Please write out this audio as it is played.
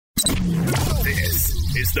This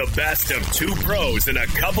is the best of two pros and a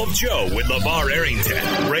cup of Joe with LeVar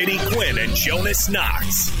Arrington, Brady Quinn, and Jonas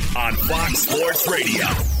Knox on Fox Sports Radio.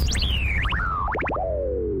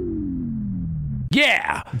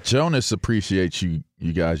 Yeah. Jonas appreciates you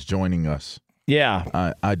guys joining us.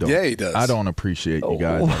 Yeah. I don't. Yeah, he does. I don't appreciate you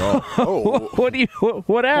guys at all. What happened?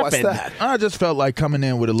 What's that? I just felt like coming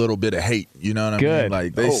in with a little bit of hate. You know what I mean? Good.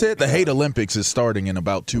 Like they said the Hate Olympics is starting in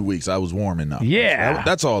about 2 weeks. I was warming up. Yeah.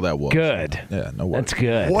 That's all that was. Good. Yeah, no worries. That's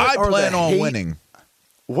good. What I are plan the on hate- winning.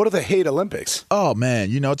 What are the Hate Olympics? Oh, man.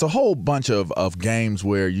 It's a whole bunch of games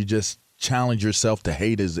where you just challenge yourself to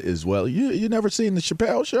hate as well. You never seen the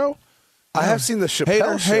Chappelle Show? I have seen the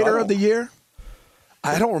Chappelle Show. Hater of the Year?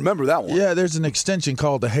 I don't remember that one. Yeah, there's an extension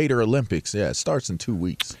called the Hater Olympics. Yeah, it starts in 2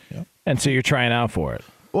 weeks. Yeah. And so you're trying out for it.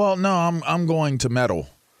 Well, no, I'm going to medal.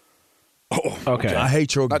 Okay. I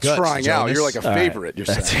hate your Not guts, trying out. Jonas. You're like a favorite. You're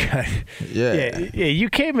That's saying. good. Yeah. Yeah. You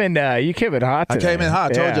came in hot I today. came in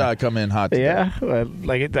hot. I told you Yeah. I'd come in hot today. Yeah.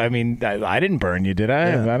 I didn't burn you, did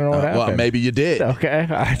I? Yeah. I don't know what happened. Well, maybe you did. Okay.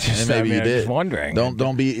 And maybe you I'm did. just wondering.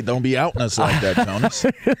 Don't be outing us like that, Jonas.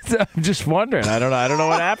 I'm just wondering. I don't know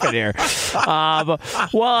what happened here. It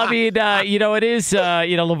is,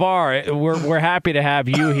 LeVar, we're happy to have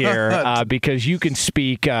you here because you can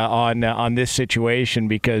speak on this situation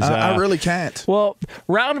because I really can't. Well,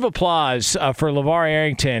 round of applause for LeVar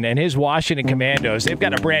Arrington and his Washington Commandos. They've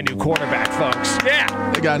got a brand new quarterback, folks.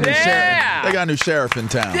 Yeah. They got a new Yeah. sheriff. They got a new sheriff in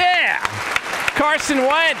town. Yeah. Carson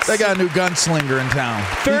Wentz. They got a new gunslinger in town.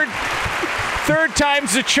 Third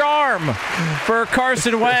time's the charm for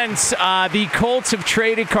Carson Wentz. The Colts have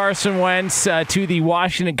traded Carson Wentz to the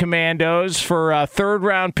Washington Commandos for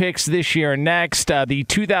third-round picks this year and next. The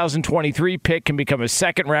 2023 pick can become a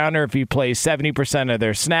second-rounder if he plays 70% of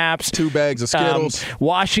their snaps. 2 bags of Skittles.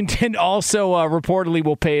 Washington also reportedly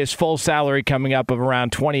will pay his full salary coming up of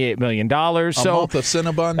around $28 million. A month of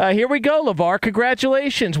Cinnabon. Here we go, LeVar.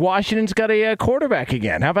 Congratulations. Washington's got a quarterback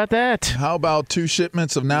again. How about that? How about 2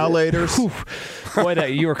 shipments of Now-Laters? Boy,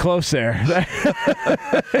 you were close there.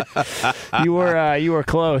 you were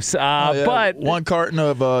close. But 1 carton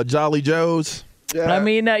of Jolly Joes. I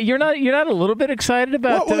mean, you're not a little bit excited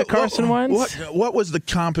about Carson Wentz? What was the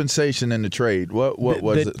compensation in the trade? What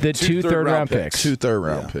was it? The 2 third-round picks. 2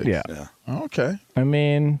 third-round picks. Yeah. Okay. I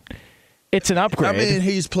mean, it's an upgrade. I mean,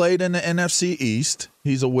 he's played in the NFC East.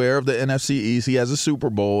 He's aware of the NFC East. He has a Super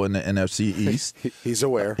Bowl in the NFC East. He's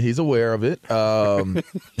aware. He's aware of it.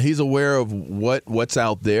 He's aware of what's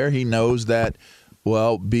out there. He knows that,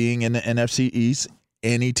 being in the NFC East,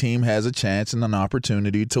 any team has a chance and an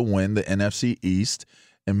opportunity to win the NFC East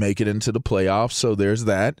and make it into the playoffs. So there's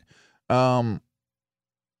that.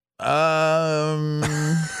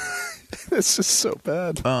 This is so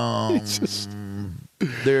bad.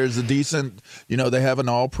 There's a decent, they have an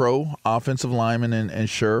all-pro offensive lineman in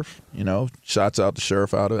Scherf. Shots out to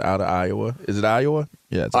Scherf out of Iowa. Is it Iowa?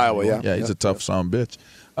 Yeah, it's Iowa. Yeah, yeah. He's a tough son of a bitch.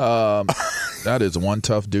 That is one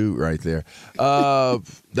tough dude right there.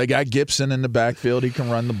 They got Gibson in the backfield. He can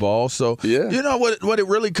run the ball. So what it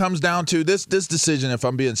really comes down to, this decision, if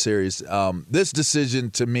I'm being serious, this decision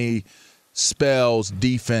to me spells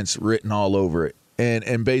defense written all over it.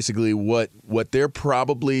 And basically what they're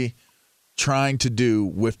probably trying to do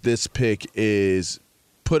with this pick is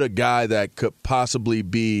put a guy that could possibly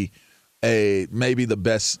be maybe the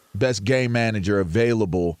best game manager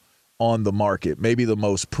available on the market, maybe the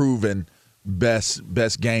most proven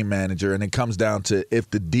best game manager. And it comes down to if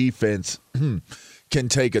the defense can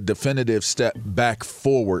take a definitive step back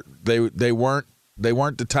forward. They weren't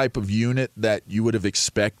the type of unit that you would have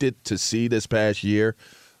expected to see this past year.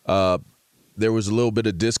 There was a little bit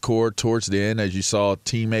of discord towards the end, as you saw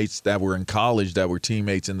teammates that were in college that were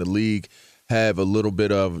teammates in the league have a little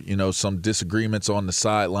bit of, some disagreements on the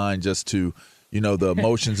sideline just to, the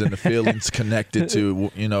emotions and the feelings connected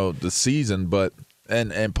to, the season, but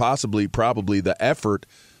and possibly probably the effort.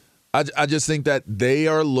 I just think that they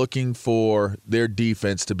are looking for their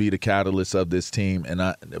defense to be the catalyst of this team,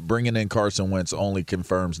 and bringing in Carson Wentz only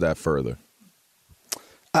confirms that further.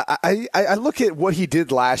 I look at what he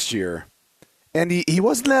did last year. And he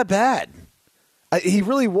wasn't that bad. He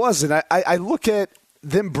really wasn't. I look at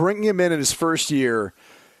them bringing him in his first year,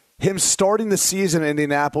 him starting the season in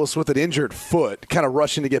Indianapolis with an injured foot, kind of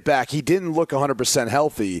rushing to get back. He didn't look 100%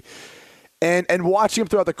 healthy. And watching him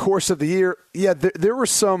throughout the course of the year, there were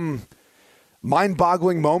some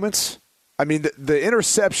mind-boggling moments. I mean, the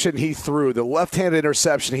interception he threw, the left-handed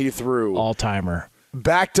interception he threw. All-timer.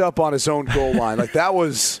 Backed up on his own goal line. Like, that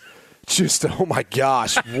was just, oh, my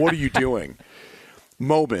gosh, what are you doing?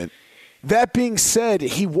 Moment. That being said,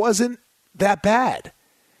 he wasn't that bad.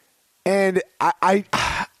 And I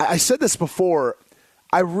I said this before.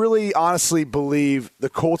 I really honestly believe the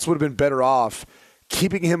Colts would have been better off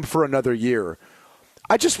keeping him for another year.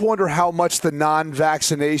 I just wonder how much the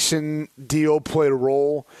non-vaccination deal played a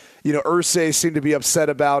role. Irsay seemed to be upset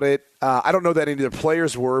about it. I don't know that any of the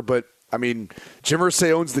players were, but, I mean, Jim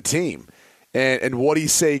Irsay owns the team, and what he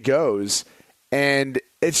say goes. And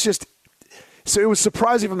it's just – so it was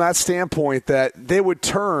surprising from that standpoint that they would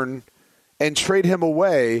turn and trade him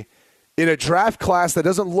away in a draft class that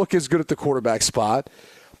doesn't look as good at the quarterback spot.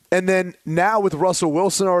 And then now with Russell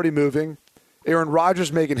Wilson already moving, Aaron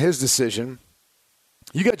Rodgers making his decision –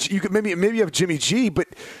 You could maybe you have Jimmy G, but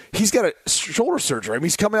he's got a shoulder surgery. I mean,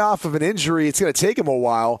 he's coming off of an injury. It's going to take him a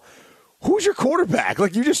while. Who's your quarterback?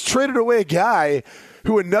 Like, you just traded away a guy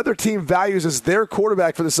who another team values as their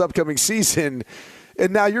quarterback for this upcoming season,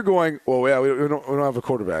 and now you're going, well, yeah, we don't have a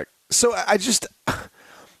quarterback. So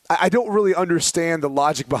I don't really understand the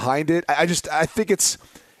logic behind it. I think it's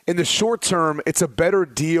in the short term, it's a better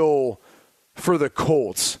deal for the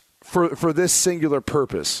Colts for this singular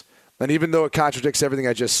purpose. And even though it contradicts everything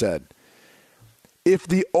I just said, if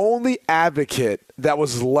the only advocate that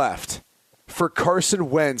was left for Carson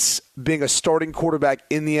Wentz being a starting quarterback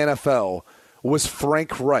in the NFL was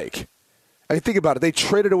Frank Reich, I mean, think about it. They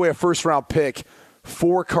traded away a first-round pick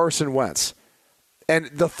for Carson Wentz. And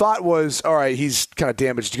the thought was, all right, he's kind of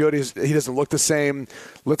damaged good. He doesn't look the same.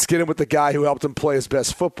 Let's get him with the guy who helped him play his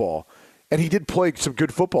best football. And he did play some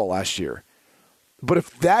good football last year. But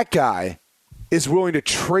if that guy is willing to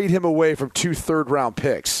trade him away from 2 third-round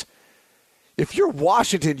picks, if you're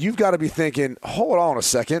Washington, you've got to be thinking, hold on a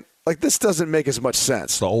second. Like, this doesn't make as much sense.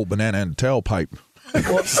 It's the old banana and tailpipe.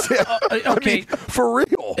 Okay. I mean, for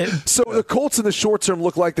real. So the Colts in the short term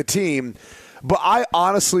look like the team, but I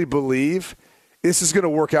honestly believe this is going to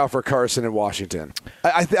work out for Carson in Washington.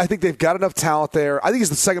 I think they've got enough talent there. I think he's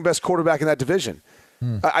the second-best quarterback in that division.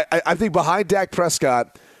 I think behind Dak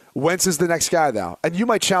Prescott, Wentz is the next guy now. And you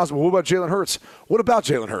might challenge, well, what about Jalen Hurts? What about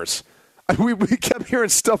Jalen Hurts? I mean, we kept hearing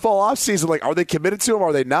stuff all offseason, like, are they committed to him?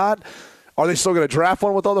 Are they not? Are they still going to draft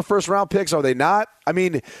one with all the first-round picks? Are they not? I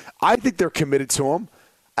mean, I think they're committed to him.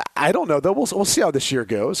 I don't know, though. We'll see how this year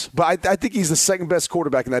goes. But I think he's the second-best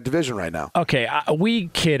quarterback in that division right now. Okay, we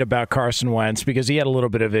kid about Carson Wentz because he had a little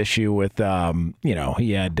bit of issue with,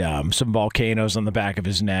 he had some volcanoes on the back of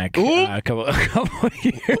his neck a couple of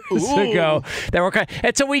years ago. That were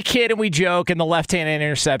and so we kid and we joke and the left-hand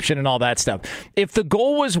interception and all that stuff. If the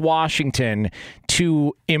goal was Washington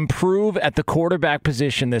to improve at the quarterback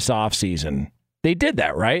position this offseason, they did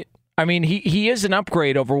that, right? I mean, he is an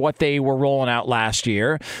upgrade over what they were rolling out last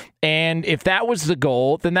year. And if that was the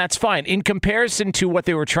goal, then that's fine. In comparison to what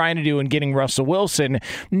they were trying to do in getting Russell Wilson,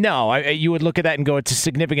 no, you would look at that and go, it's a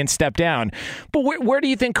significant step down. But where do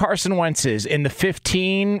you think Carson Wentz is? In the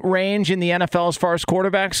 15 range in the NFL as far as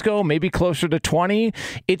quarterbacks go? Maybe closer to 20?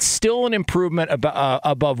 It's still an improvement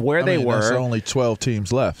above where they were. There's only 12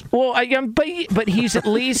 teams left. Well, but he's at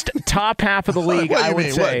least top half of the league, I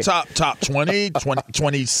would say. What, top 20,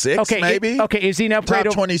 26 maybe? Okay, is he an upgrade?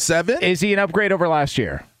 Top 27? Is he an upgrade over last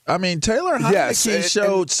year? I mean, Taylor Heineke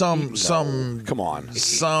showed some. Come on, he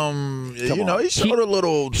showed a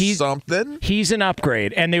little something. He's an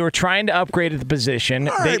upgrade, and they were trying to upgrade at the position.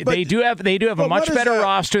 Right, they do have a much better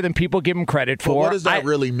roster than people give him credit for. What does that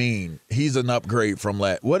really mean? He's an upgrade from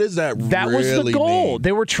that. What does that? That really was the goal. Mean?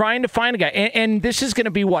 They were trying to find a guy, and this is going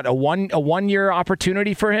to be what a 1 year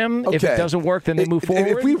opportunity for him. Okay. If it doesn't work, then they move forward.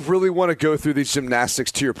 If we really want to go through these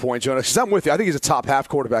gymnastics, to your point, Jonas, because I'm with you. I think he's a top half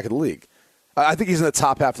quarterback in the league. I think he's in the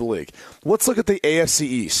top half of the league. Let's look at the AFC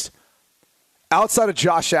East. Outside of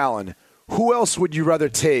Josh Allen, who else would you rather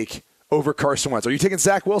take over Carson Wentz? Are you taking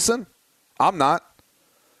Zach Wilson? I'm not.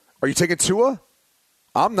 Are you taking Tua?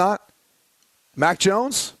 I'm not. Mac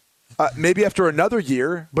Jones? Maybe after another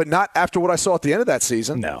year, but not after what I saw at the end of that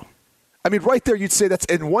season. No. I mean, right there, you'd say that's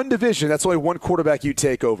in one division, that's only one quarterback you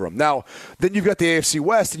take over him. Now, then you've got the AFC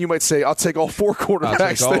West, and you might say, I'll take all 4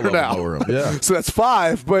 quarterbacks there now. Yeah. So that's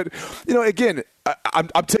 5. But, again,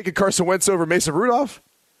 I'm taking Carson Wentz over Mason Rudolph.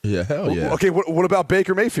 Yeah, hell yeah. Okay, what about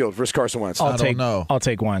Baker Mayfield versus Carson Wentz? I don't know. I'll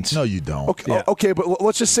take Wentz. No, you don't. Okay, but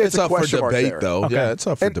let's just say it's a question mark there. It's up for debate, though. Okay. Yeah, it's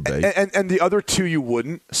up for debate. And the other 2 you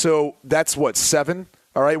wouldn't. So that's, 7?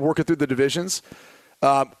 All right, working through the divisions.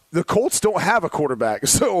 The Colts don't have a quarterback,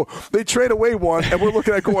 so they trade away one, and we're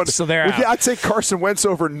looking at going, so they're out. I'd take Carson Wentz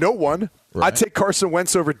over no one. Right. I'd take Carson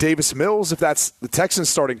Wentz over Davis Mills if that's the Texans'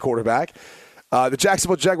 starting quarterback. The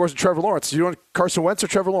Jacksonville Jaguars and Trevor Lawrence. You want Carson Wentz or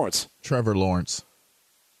Trevor Lawrence? Trevor Lawrence.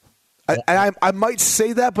 I might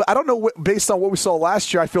say that, but I don't know, based on what we saw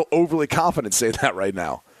last year, I feel overly confident saying that right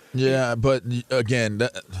now. Yeah, but again,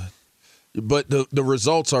 But the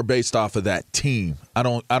results are based off of that team. I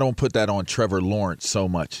don't put that on Trevor Lawrence so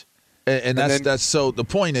much. And that's so the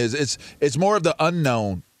point is it's more of the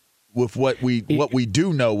unknown with what we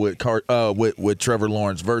do know with Trevor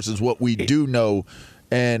Lawrence versus what we do know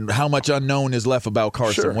and how much unknown is left about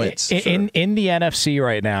Carson Wentz. In the NFC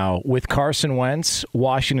right now with Carson Wentz,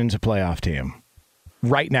 Washington's a playoff team.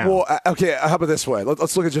 Right now. Well, okay, how about this way?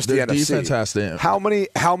 Let's look at just the NFC. Defense has to. How many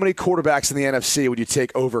quarterbacks in the NFC would you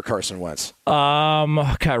take over Carson Wentz?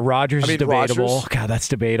 God, Rodgers is debatable. Rodgers? God, that's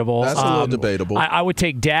debatable. That's a little debatable. I would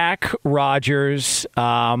take Dak, Rodgers.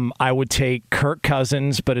 I would take Kirk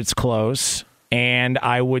Cousins, but it's close. And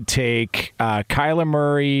I would take Kyler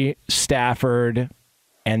Murray, Stafford,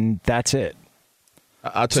 and that's it.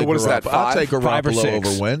 I'll take what is that, I'll take Garoppolo 5 or 6.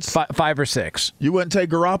 over Wentz. 5 or 6. You wouldn't take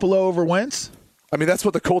Garoppolo over Wentz? I mean, that's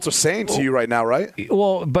what the Colts are saying to you right now, right?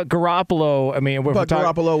 Well, but Garoppolo, I mean,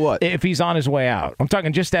 Garoppolo what? If he's on his way out. I'm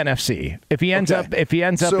talking just NFC. If he ends up in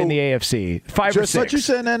the AFC, 5 or 6. Just what you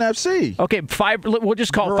said in NFC. Okay, 5. We'll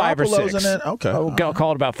just call it 5 or 6. Okay. I'll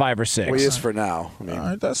call it about 5 or 6. Well, he is for now. I mean, all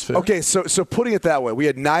right, that's fair. Okay, so putting it that way, we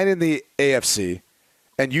had 9 in the AFC,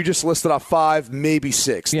 and you just listed off 5, maybe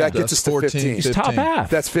 6. Yeah, that gets us to 15. It's top half.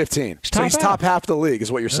 That's 15. So he's top half of the league,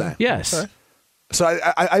 is what you're saying. Yes. Okay. So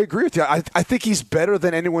I agree with you. I think he's better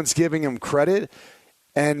than anyone's giving him credit.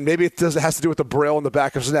 And maybe it has to do with the braille in the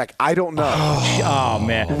back of his neck. I don't know. Oh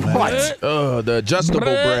man. What? The adjustable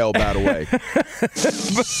braille, by the way.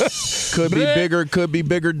 Could be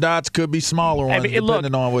bigger dots, could be smaller ones,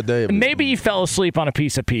 depending on what day. Maybe you fell asleep on a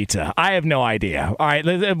piece of pizza. I have no idea. All right,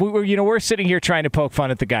 we're sitting here trying to poke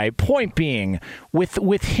fun at the guy. Point being,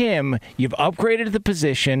 with him, you've upgraded the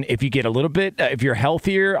position. If you get a little bit, if you're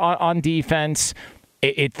healthier on defense,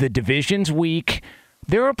 the division's weak.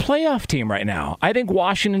 They're a playoff team right now. I think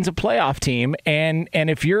Washington's a playoff team, and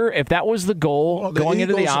if that was the goal going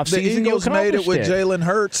into the offseason, the Eagles made it with Jalen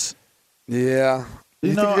Hurts. Yeah,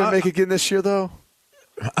 you think they're gonna make it again this year, though?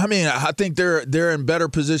 I mean, I think they're in better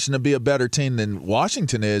position to be a better team than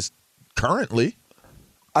Washington is currently.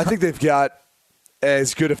 I think they've got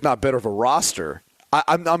as good, if not better, of a roster.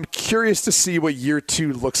 I'm curious to see what year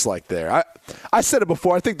 2 looks like there. I said it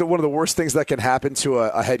before. I think that one of the worst things that can happen to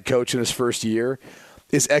a head coach in his first year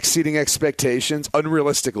is exceeding expectations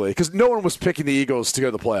unrealistically, because no one was picking the Eagles to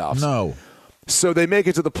go to the playoffs. No. So they make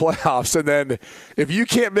it to the playoffs, and then if you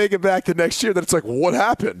can't make it back the next year, then it's like, what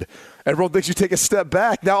happened? Everyone thinks you take a step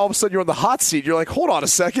back. Now all of a sudden you're on the hot seat. You're like, hold on a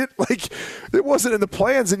second. Like, it wasn't in the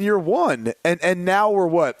plans in year 1. And now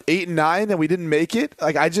we're, 8 and 9, and we didn't make it?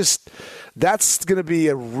 Like, that's going to be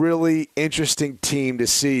a really interesting team to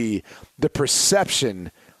see the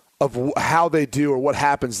perception of how they do or what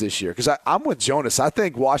happens this year. Because I'm with Jonas. I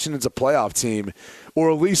think Washington's a playoff team,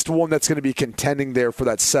 or at least one that's going to be contending there for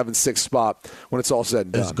that 7-6 spot when it's all said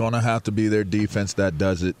and done. It's going to have to be their defense that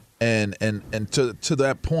does it. And to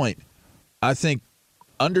that point, I think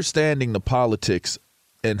understanding the politics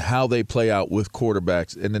and how they play out with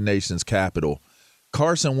quarterbacks in the nation's capital,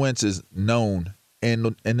 Carson Wentz is known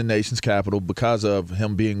in the nation's capital because of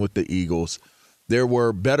him being with the Eagles. There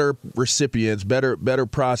were better recipients, better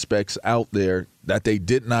prospects out there that they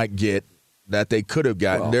did not get that they could have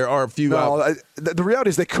gotten. There are a few out. The reality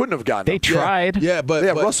is they couldn't have gotten them. They tried. Yeah, but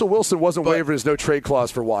Russell Wilson wasn't waived his no trade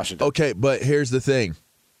clause for Washington. Okay, but here's the thing.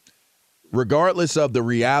 Regardless of the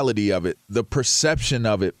reality of it, the perception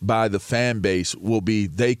of it by the fan base will be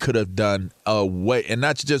they could have done a way, and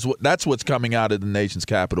that's what's coming out of the nation's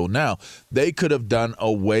capital now. They could have done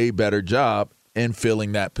a way better job in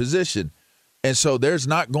filling that position. And so there's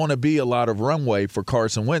not going to be a lot of runway for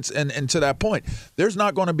Carson Wentz. And to that point, there's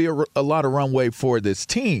not going to be a lot of runway for this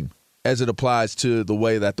team as it applies to the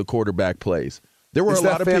way that the quarterback plays. There were a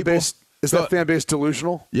lot of people. Is that fan base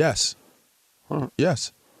delusional? Yes.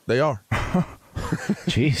 Yes, they are.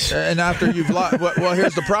 Jeez. And after you've lost, well,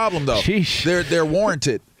 here's the problem, though. Sheesh. They're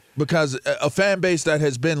warranted because a fan base that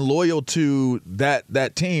has been loyal to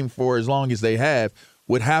that team for as long as they have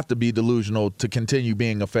would have to be delusional to continue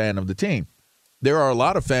being a fan of the team. There are a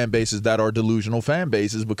lot of fan bases that are delusional fan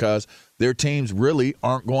bases because their teams really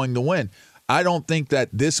aren't going to win. I don't think that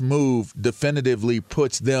this move definitively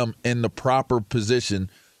puts them in the proper position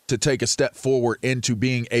to take a step forward into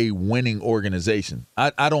being a winning organization.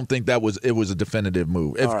 I don't think it was a definitive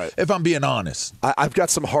move, if I'm being honest. I've got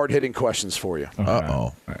some hard-hitting questions for you. Okay.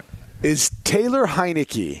 Uh-oh. Right. Is Taylor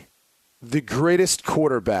Heineke the greatest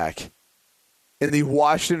quarterback in the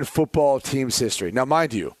Washington football team's history? Now,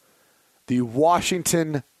 mind you, the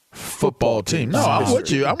Washington football team. No, I'm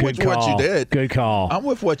with you. I'm with what you did. Good call. I'm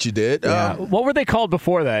with what you did. Yeah. What were they called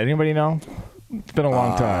before that? Anybody know? It's been a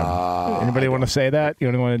long time. Anybody want to say that?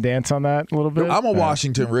 You want to dance on that a little bit? I'm a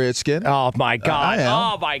Washington Redskin. Oh my God! I am.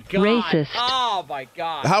 Oh my God! Racist. Oh my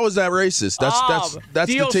God! How is that racist? That's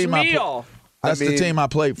the team the team I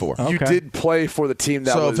played for. You did play for the team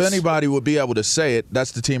that was. So if anybody would be able to say it,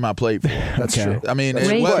 that's the team I played for. That's true. I mean,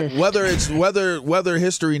 whether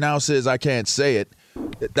history now says I can't say it,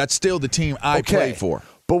 that's still the team I played for.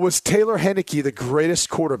 But was Taylor Heinicke the greatest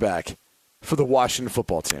quarterback for the Washington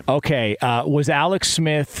football team? Okay. Was Alex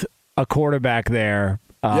Smith a quarterback there?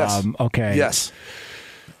 Yes. Okay. Yes.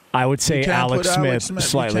 I would say Alex Smith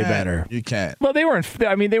slightly better. You can't. Well, they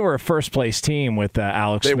were a first place team with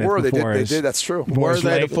Alex Smith. They did. That's true. Were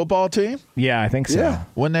they the football team? Yeah, I think so. Yeah.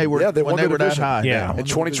 When they were that high. Yeah. In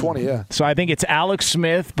 2020, yeah. So I think it's Alex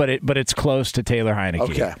Smith, but it's close to Taylor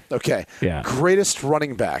Heinicke. Okay. Yeah. Greatest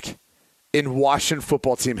running back in Washington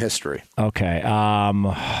football team history. Okay.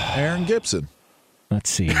 Aaron Gibson. Let's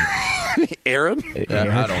see. Aaron? I don't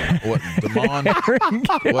know. What, Damon?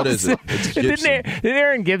 What is it? It's Gibson. Didn't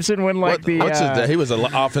Aaron Gibson win what's his name? He was an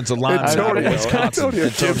offensive lineman out of Wisconsin. Antonio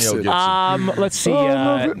Gibson. Let's see.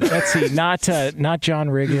 Let's see. Not John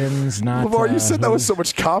Riggins. Not LeVar, you said that with so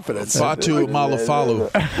much confidence. Fatu Malafalu.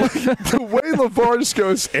 The way LeVar just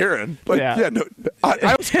goes, Aaron.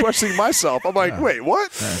 I was questioning myself. I'm like, wait, what?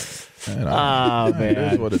 Man. It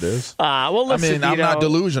is what it is. Well, listen, I'm not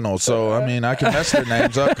delusional, so I can mess their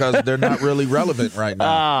names up because they're not really relevant right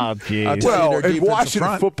now. Oh, geez. Well, in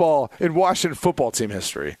Washington football team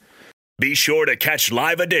history. Be sure to catch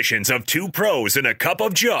live editions of Two Pros and a Cup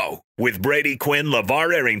of Joe with Brady Quinn,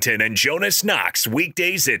 LeVar Arrington, and Jonas Knox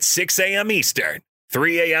weekdays at 6 a.m. Eastern,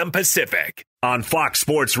 3 a.m. Pacific on Fox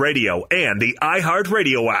Sports Radio and the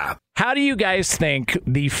iHeartRadio app. How do you guys think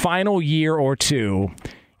the final year or two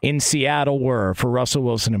in Seattle were for Russell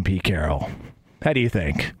Wilson and Pete Carroll? How do you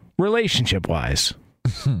think? Relationship-wise,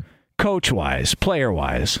 coach-wise,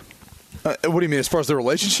 player-wise. What do you mean, as far as the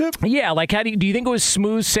relationship? Yeah, like do you think it was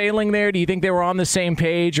smooth sailing there? Do you think they were on the same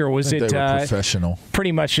page, or was it they were professional?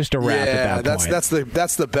 Pretty much just a wrap at that point.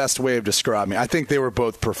 That's the best way of describing it. I think they were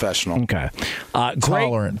both professional. Okay.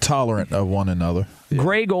 Tolerant of one another. Yeah.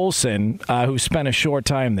 Greg Olsen, who spent a short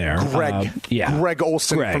time there. Greg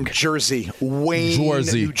Olsen from Jersey. Wayne,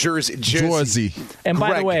 New Jersey. And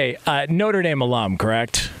by the way, Notre Dame alum,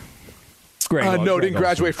 correct? No, didn't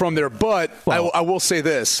graduate from there, but I will say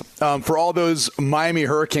this. For all those Miami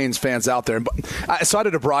Hurricanes fans out there, so I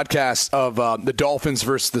did a broadcast of the Dolphins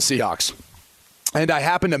versus the Seahawks. And I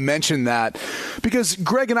happened to mention that because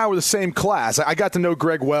Greg and I were the same class. I got to know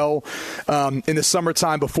Greg well in the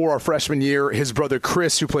summertime before our freshman year. His brother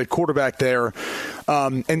Chris, who played quarterback there.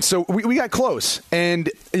 And so we got close.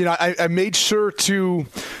 And, I made sure to,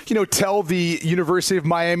 tell the University of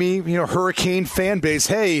Miami, Hurricane fan base,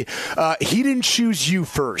 hey, he didn't choose you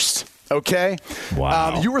first. Okay?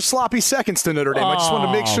 Wow. You were sloppy seconds to Notre Dame. I just wanted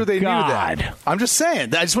to make sure they knew that. I'm just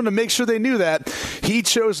saying. I just wanted to make sure they knew that. He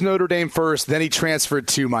chose Notre Dame first, then he transferred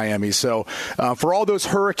to Miami. So for all those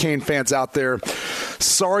Hurricane fans out there,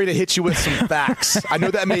 sorry to hit you with some facts. I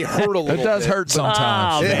know that may hurt a little bit. It does hurt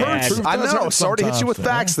sometimes. It hurts. I know. Sorry to hit you with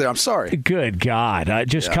facts there. I'm sorry. Good God.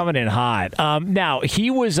 Coming in hot. Now,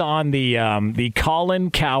 he was on the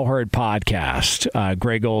Colin Cowherd podcast,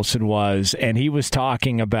 Greg Olsen was, and he was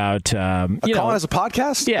talking about Colin has a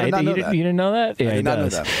podcast? Yeah, you didn't know that? Yeah, he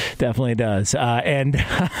does. Definitely does. And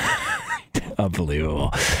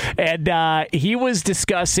unbelievable. And he was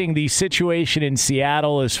discussing the situation in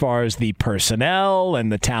Seattle as far as the personnel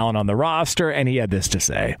and the talent on the roster, and he had this to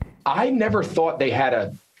say. I never thought they had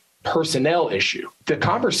a personnel issue. The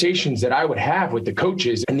conversations that I would have with the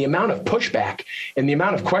coaches and the amount of pushback and the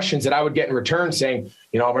amount of questions that I would get in return saying,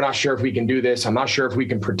 we're not sure if we can do this. I'm not sure if we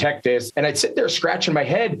can protect this. And I'd sit there scratching my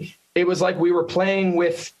head. It was like we were playing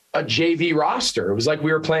with a JV roster. It was like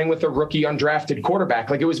we were playing with a rookie undrafted quarterback.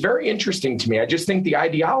 Like, it was very interesting to me. I just think the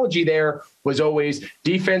ideology there was always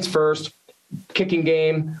defense first, kicking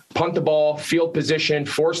game, punt the ball, field position,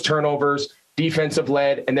 force turnovers, defensive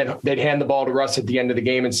led, and then they'd hand the ball to Russ at the end of the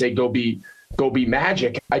game and say, go be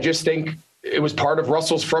Magic. I just think it was part of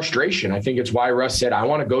Russell's frustration. I think it's why Russ said, I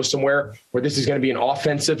want to go somewhere where this is going to be an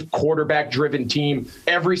offensive, quarterback-driven team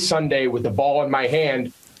every Sunday with the ball in my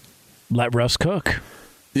hand. Let Russ cook.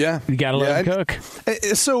 Yeah. You got to let him cook.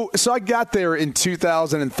 So I got there in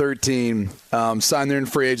 2013, signed there in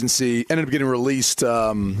free agency, ended up getting released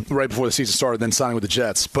right before the season started, then signing with the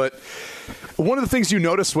Jets. But one of the things you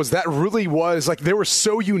noticed was that really was, like, they were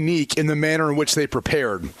so unique in the manner in which they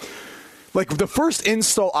prepared. Like, the first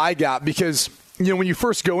install I got, because, when you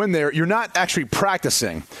first go in there, you're not actually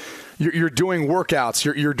practicing. you're doing workouts,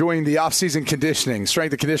 you're doing the off-season conditioning,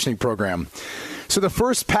 strength and conditioning program. So the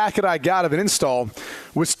first packet I got of an install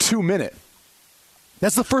was 2 minute.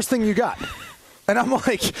 That's the first thing you got. And I'm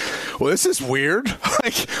like, well, this is weird.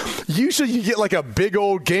 Like, usually you get like a big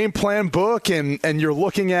old game plan book and you're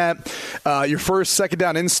looking at your first, second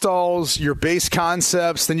down installs, your base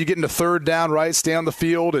concepts. Then you get into third down, right? Stay on the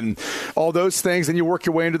field and all those things. Then you work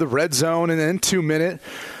your way into the red zone and then 2 minute.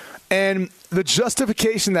 And the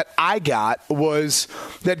justification that I got was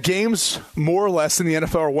that games more or less in the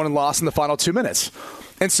NFL are won and lost in the final 2 minutes.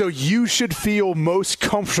 And so you should feel most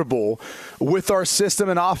comfortable with our system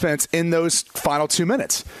and offense in those final 2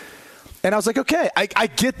 minutes. And I was like, okay, I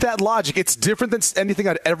get that logic. It's different than anything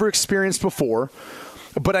I'd ever experienced before,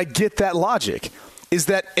 but I get that logic. Is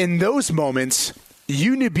that in those moments,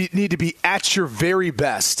 you need to be at your very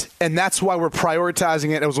best, and that's why we're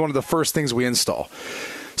prioritizing it. It was one of the first things we install.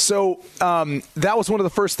 So that was one of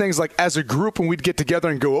the first things, like as a group, when we'd get together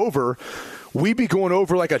and go over, we'd be going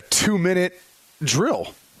over like a 2 minute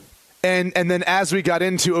drill. And then as we got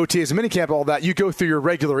into OTAs and minicamp, all that, you go through your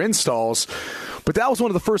regular installs. But that was one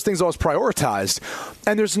of the first things that was prioritized.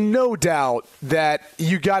 And there's no doubt that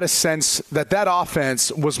you got a sense that that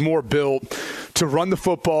offense was more built to run the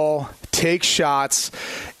football, take shots,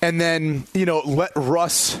 and then, let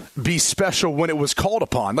Russ be special when it was called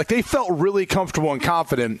upon. Like, they felt really comfortable and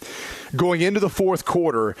confident going into the fourth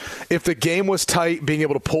quarter, if the game was tight, being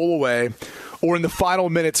able to pull away, or in the final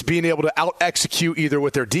minutes being able to out-execute either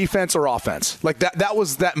with their defense or offense. Like, that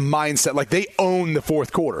was that mindset. Like, they own the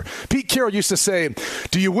fourth quarter. Pete Carroll used to say,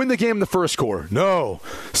 do you win the game in the first quarter? No.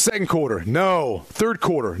 Second quarter? No. Third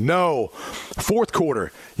quarter? No. Fourth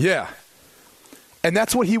quarter? Yeah. And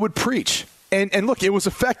that's what he would preach. And look, it was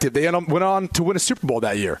effective. They went on to win a Super Bowl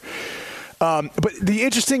that year. But the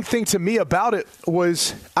interesting thing to me about it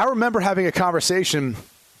was I remember having a conversation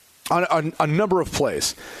on a number of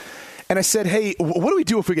plays. And I said, hey, what do we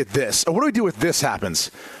do if we get this? Or what do we do if this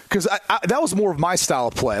happens? Because that was more of my style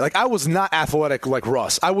of play. Like, I was not athletic like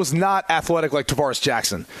Russ. I was not athletic like Tavares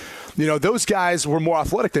Jackson. Those guys were more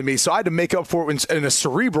athletic than me, so I had to make up for it in a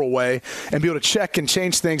cerebral way and be able to check and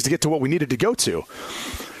change things to get to what we needed to go to.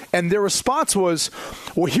 And their response was,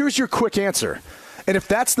 well, here's your quick answer. And if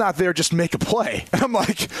that's not there, just make a play. And I'm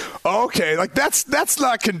like, okay, like that's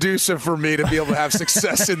not conducive for me to be able to have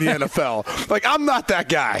success in the NFL. Like, I'm not that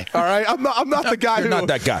guy. All right, I'm not the guy. You're not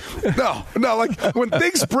that guy. No. Like, when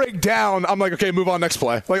things break down, I'm like, okay, move on, next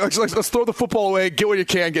play. Like let's throw the football away, get what you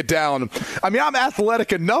can, get down. I mean, I'm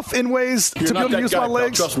athletic enough in ways to be able to use my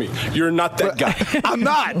legs. Trust me, you're not that guy. I'm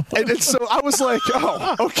not. And so I was like,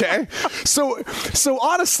 oh, okay. So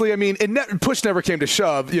honestly, I mean, push never came to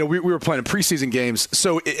shove. We were playing preseason games.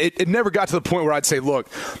 So it never got to the point where I'd say, look,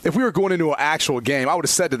 if we were going into an actual game, I would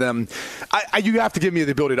have said to them, you have to give me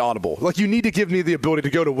the ability to audible. Like, you need to give me the ability to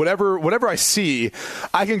go to whatever I see.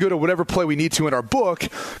 I can go to whatever play we need to in our book,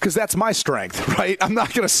 because that's my strength, right? I'm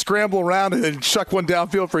not going to scramble around and then chuck one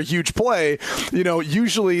downfield for a huge play.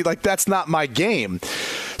 Usually, like, that's not my game.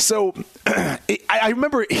 So I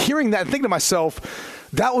remember hearing that and thinking to myself,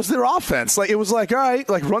 that was their offense. Like, it was like, all right,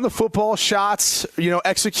 like, run the football, shots,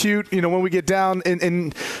 execute, when we get down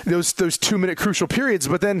in those 2 minute crucial periods.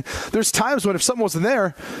 But then there's times when if something wasn't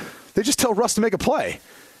there, they just tell Russ to make a play.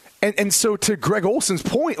 And so to Greg Olson's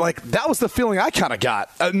point, like, that was the feeling I kind of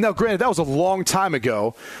got. Now, granted, that was a long time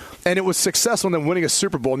ago, and it was successful in them winning a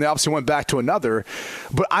Super Bowl, and they obviously went back to another.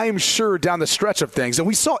 But I am sure down the stretch of things, and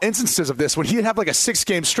we saw instances of this when he'd have like a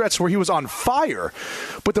 6-game stretch where he was on fire.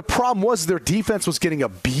 But the problem was their defense was getting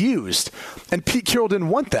abused, and Pete Carroll didn't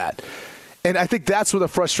want that. And I think that's where the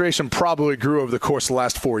frustration probably grew over the course of the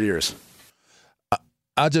last 4 years.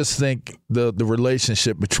 I just think the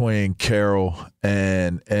relationship between Carroll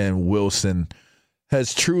and Wilson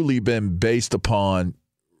has truly been based upon,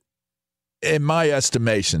 in my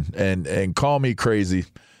estimation, and call me crazy,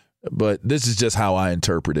 but this is just how I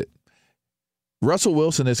interpret it. Russell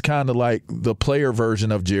Wilson is kind of like the player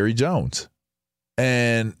version of Jerry Jones.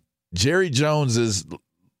 And Jerry Jones is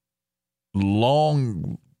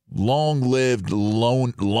long-lived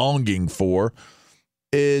longing for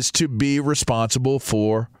is to be responsible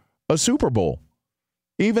for a Super Bowl.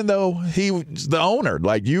 Even though he was the owner,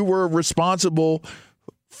 like, you were responsible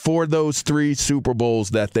for those 3 Super Bowls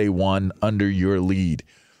that they won under your lead.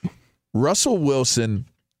 Russell Wilson,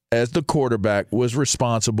 as the quarterback, was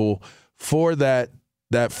responsible for that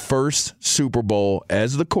first Super Bowl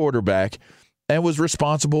as the quarterback and was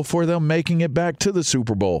responsible for them making it back to the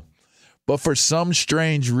Super Bowl. But for some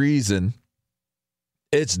strange reason,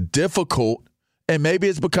 it's difficult. And maybe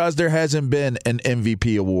it's because there hasn't been an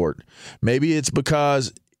MVP award. Maybe it's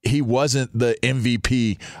because he wasn't the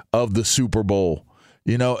MVP of the Super Bowl.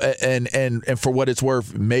 You know, and for what it's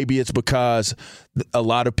worth, maybe it's because a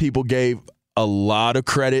lot of people gave a lot of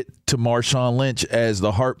credit to Marshawn Lynch as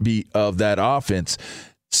the heartbeat of that offense.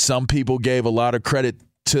 Some people gave a lot of credit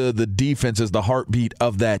to the defense as the heartbeat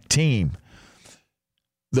of that team.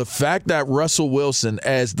 The fact that Russell Wilson,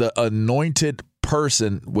 as the anointed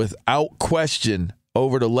person without question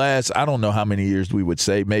over the last, I don't know how many years we would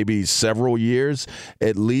say, maybe several years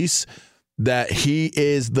at least, that he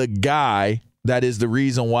is the guy that is the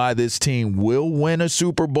reason why this team will win a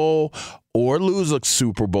Super Bowl or lose a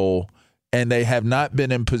Super Bowl, and they have not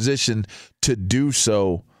been in position to do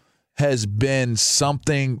so, has been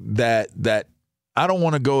something that I don't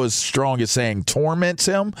want to go as strong as saying torments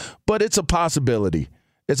him, but it's a possibility.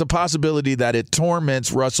 It's a possibility that it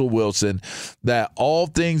torments Russell Wilson, that all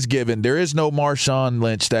things given, there is no Marshawn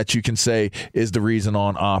Lynch that you can say is the reason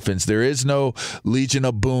on offense. There is no Legion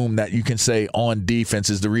of Boom that you can say on defense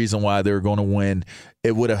is the reason why they're going to win.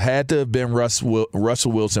 It would have had to have been Russell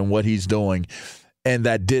Wilson, what he's doing, and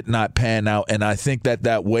that did not pan out. And I think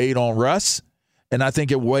that weighed on Russ, and I think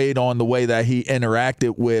it weighed on the way that he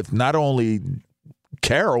interacted with not only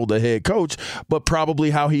Carroll, the head coach, but probably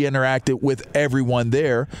how he interacted with everyone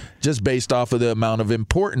there, just based off of the amount of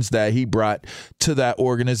importance that he brought to that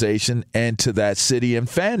organization and to that city and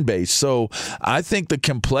fan base. So I think the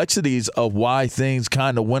complexities of why things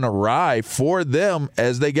kind of went awry for them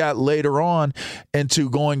as they got later on into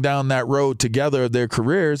going down that road together of their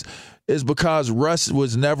careers is because Russ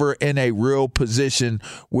was never in a real position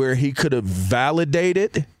where he could have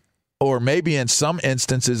validated, or maybe in some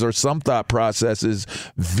instances or some thought processes,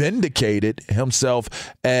 vindicated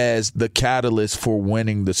himself as the catalyst for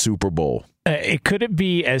winning the Super Bowl. It could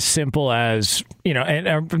be as simple as,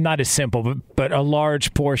 and not as simple, but a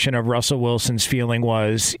large portion of Russell Wilson's feeling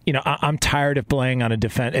was, I'm tired of playing on a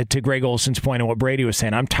defense, to Greg Olson's point and what Brady was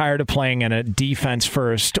saying, I'm tired of playing in a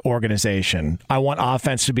defense-first organization. I want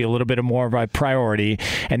offense to be a little bit more of a priority.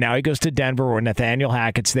 And now he goes to Denver where Nathaniel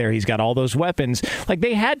Hackett's there. He's got all those weapons. Like,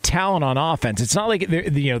 they had talent on offense. It's not like,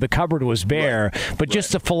 the cupboard was bare, but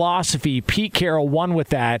just the philosophy, Pete Carroll won with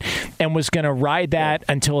that and was going to ride that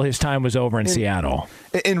until his time was over in Seattle.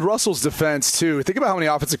 In Russell's defense, too, think about how many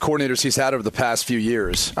offensive coordinators he's had over the past few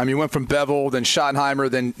years. I mean, he went from Bevel, then Schottenheimer,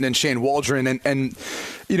 then Shane Waldron. And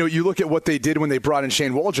you look at what they did when they brought in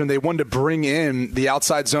Shane Waldron. They wanted to bring in the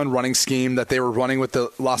outside zone running scheme that they were running with the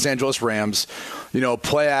Los Angeles Rams,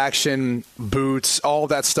 play action, boots, all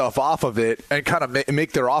that stuff off of it, and kind of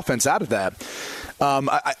make their offense out of that.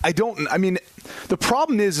 The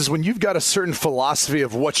problem is when you've got a certain philosophy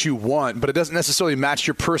of what you want, but it doesn't necessarily match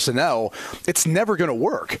your personnel, it's never going to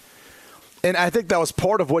work. And I think that was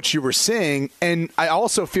part of what you were saying. And I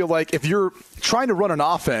also feel like if you're trying to run an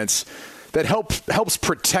offense that helps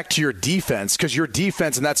protect your defense, because your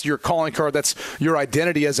defense, and that's your calling card, that's your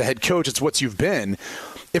identity as a head coach, it's what you've been.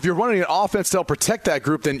 If you're running an offense to help protect that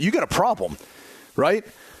group, then you got a problem, right?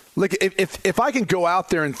 Like, if I can go out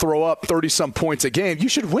there and throw up 30-some points a game, you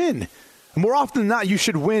should win. More often than not, you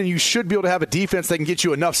should win. You should be able to have a defense that can get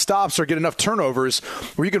you enough stops or get enough turnovers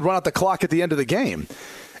where you can run out the clock at the end of the game.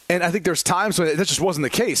 And I think there's times when that just wasn't the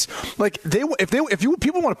case. Like, if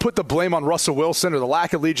people want to put the blame on Russell Wilson or the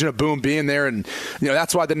lack of Legion of Boom being there, and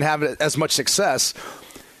that's why they didn't have as much success.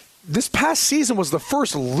 This past season was the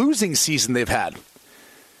first losing season they've had.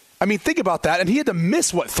 I mean, think about that. And he had to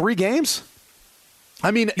miss 3 games? I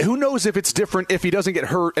mean, who knows if it's different if he doesn't get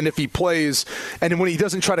hurt and if he plays and when he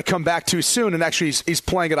doesn't try to come back too soon and actually he's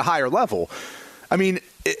playing at a higher level. I mean,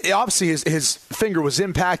 obviously his finger was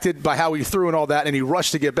impacted by how he threw and all that, and he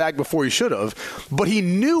rushed to get back before he should have. But he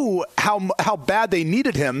knew how bad they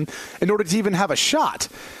needed him in order to even have a shot.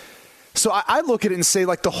 So I look at it and say,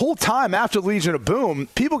 like, the whole time after Legion of Boom,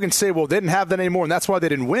 people can say, well, they didn't have that anymore, and that's why they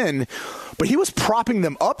didn't win. But he was propping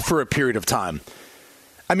them up for a period of time.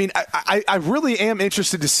 I mean, I really am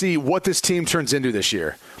interested to see what this team turns into this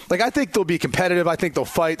year. Like, I think they'll be competitive. I think they'll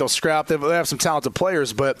fight. They'll scrap. They have some talented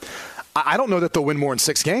players, but I don't know that they'll win more than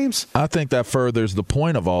 6 games. I think that furthers the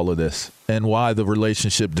point of all of this and why the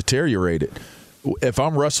relationship deteriorated. If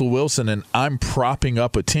I'm Russell Wilson and I'm propping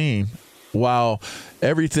up a team while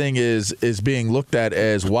everything is being looked at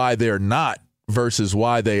as why they're not versus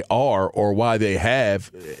why they are or why they have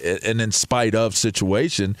an in spite of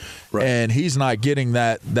situation, right. And he's not getting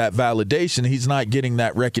that validation. He's not getting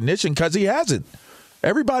that recognition because he hasn't.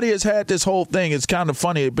 Everybody has had this whole thing. It's kind of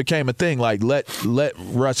funny. It became a thing like let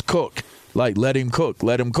Russ cook, like let him cook.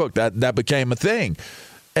 That became a thing.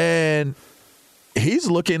 And he's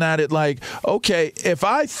looking at it like, okay, if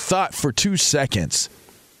I thought for 2 seconds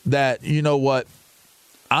that, you know what,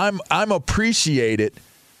 I'm appreciated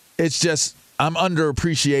It's just I'm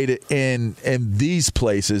underappreciated in these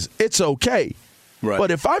places. It's okay. Right.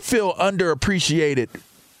 But if I feel underappreciated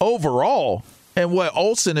overall, and what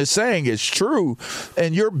Olsen is saying is true,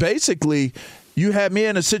 and you're basically – you have me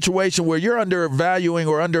in a situation where you're undervaluing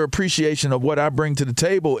or underappreciation of what I bring to the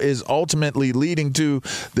table is ultimately leading to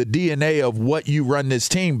the DNA of what you run this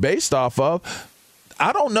team based off of.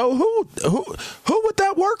 I don't know who would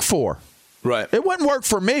that work for. Right. It wouldn't work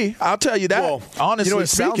for me. I'll tell you that. Well, honestly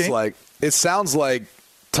speaking. It sounds like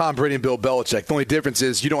Tom Brady and Bill Belichick. The only difference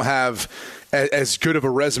is you don't have as good of a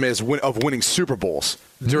resume of winning Super Bowls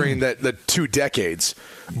during the 2 decades.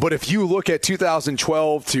 But if you look at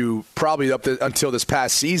 2012 to probably until this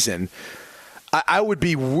past season, I would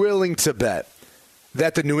be willing to bet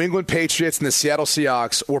that the New England Patriots and the Seattle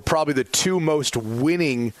Seahawks were probably the 2 most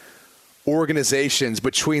winning organizations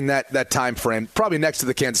between that time frame, probably next to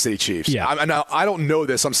the Kansas City Chiefs. Yeah. I don't know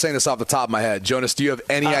this. I'm saying this off the top of my head. Jonas, do you have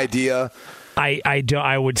any idea?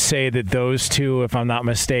 I would say that those two, if I'm not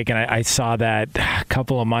mistaken, I saw that a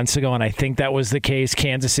couple of months ago, and I think that was the case.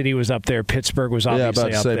 Kansas City was up there. Pittsburgh was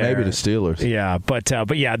obviously up there. Maybe the Steelers. Yeah,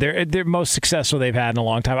 but yeah, they're most successful they've had in a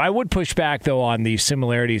long time. I would push back, though, on the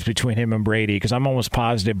similarities between him and Brady, because I'm almost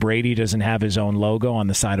positive Brady doesn't have his own logo on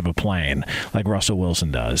the side of a plane like Russell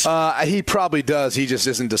Wilson does. He probably does. He just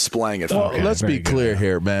isn't displaying it. Well, let's be clear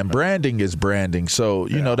here, man. Branding is branding. So,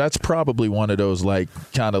 you know, that's probably one of those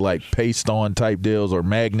kind of paste on type deals or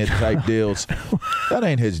magnet type deals. That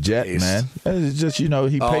ain't his jet, man. It's just, he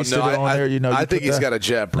pasted it on there. I think he's got a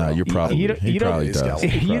jet, bro. No, you're probably he probably does.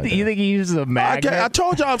 You think he uses a magnet? I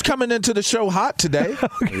told you I was coming into the show hot today.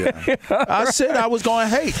 I said I was going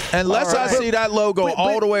to hate. Unless I see that logo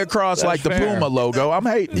all the way across like the Puma logo, I'm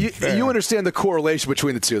hating. You understand the correlation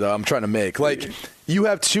between the two, though, I'm trying to make. You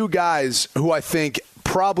have 2 guys who I think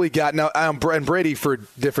probably got – now, and Brady for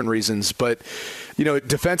different reasons, but –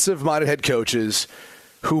 defensive-minded head coaches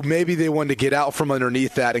who maybe they wanted to get out from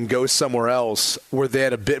underneath that and go somewhere else where they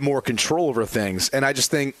had a bit more control over things. And I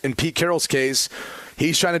just think in Pete Carroll's case,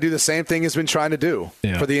 he's trying to do the same thing he's been trying to do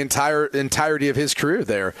for the entirety of his career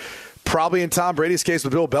there. Probably in Tom Brady's case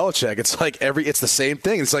with Bill Belichick, it's it's the same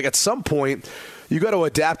thing. It's like at some point you got to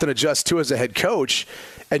adapt and adjust too as a head coach,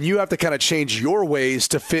 and you have to kind of change your ways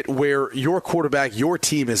to fit where your quarterback, your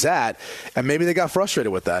team is at. And maybe they got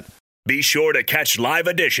frustrated with that. Be sure to catch live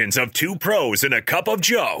editions of Two Pros and a Cup of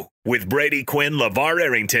Joe with Brady Quinn, LeVar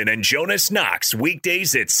Arrington, and Jonas Knox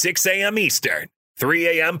weekdays at 6 a.m. Eastern, 3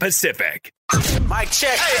 a.m. Pacific. Mic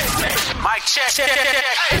check. Mic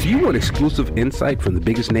check. Do you want exclusive insight from the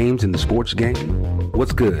biggest names in the sports game?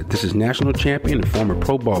 What's good? This is national champion and former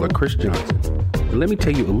Pro Bowler Chris Johnson. And let me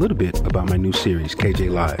tell you a little bit about my new series, KJ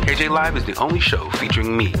Live. KJ Live is the only show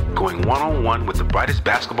featuring me going one-on-one with the brightest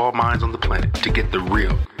basketball minds on the planet to get the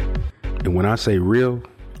real. And when I say real,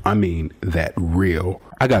 I mean that real.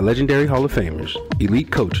 I got legendary Hall of Famers,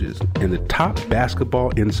 elite coaches, and the top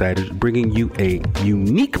basketball insiders bringing you a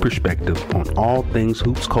unique perspective on all things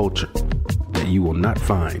hoops culture that you will not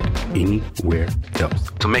find anywhere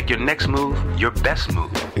else. So make your next move your best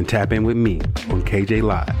move and tap in with me on KJ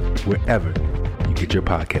Live, wherever you get your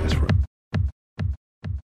podcast from.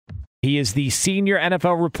 He is the senior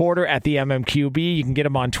NFL reporter at the MMQB. You can get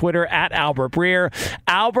him on Twitter at Albert Breer.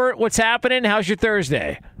 Albert, what's happening? How's your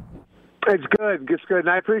Thursday? It's good. It's good. And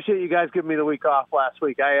I appreciate you guys giving me the week off last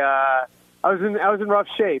week. I was in rough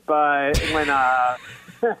shape when I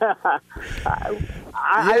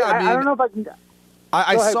don't know if I can.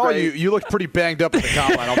 I saw you. You looked pretty banged up at the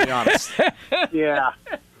combine. I'll be honest.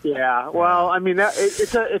 Yeah. Well, I mean,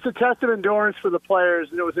 it's a test of endurance for the players,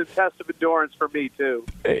 and it was a test of endurance for me too.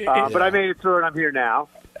 But I made it through, and I'm here now.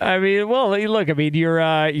 I mean, well, look. I mean,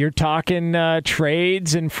 you're talking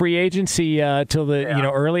trades and free agency till the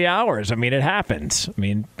early hours. I mean, it happens. I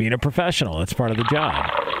mean, being a professional, that's part of the job.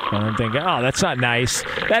 And I'm thinking, oh, that's not nice.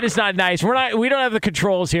 That is not nice. We don't have the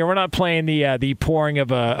controls here. We're not playing the pouring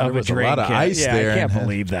of a drink. A lot of ice there. I can't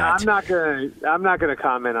believe that. I'm not gonna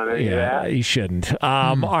comment on any of that. You shouldn't.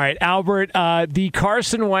 All right, Albert. The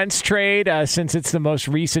Carson Wentz trade, since it's the most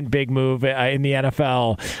recent big move in the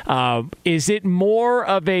NFL, is it more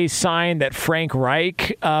of a sign that Frank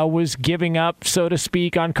Reich was giving up, so to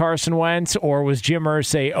speak, on Carson Wentz, or was Jim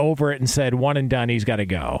Irsay over it and said one and done, he's got to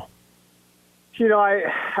go?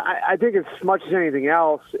 I think as much as anything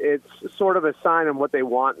else, it's sort of a sign of what they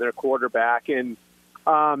want in their quarterback. And,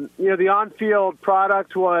 the on-field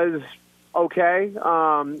product was okay.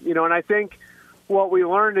 And I think what we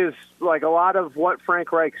learned is like a lot of what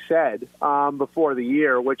Frank Reich said before the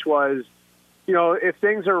year, which was, if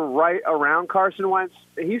things are right around Carson Wentz,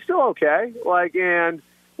 he's still okay. And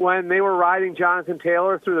when they were riding Jonathan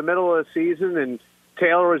Taylor through the middle of the season and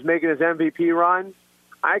Taylor was making his MVP run,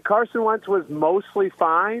 Carson Wentz was mostly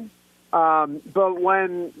fine. But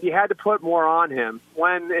when you had to put more on him,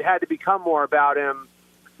 when it had to become more about him,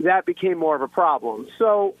 that became more of a problem.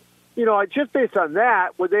 So, just based on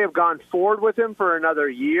that, would they have gone forward with him for another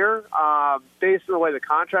year, based on the way the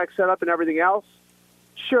contract's set up and everything else?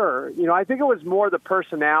 Sure. I think it was more the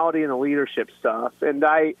personality and the leadership stuff. And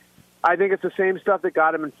I think it's the same stuff that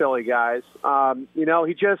got him in Philly, guys.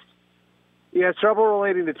 He has trouble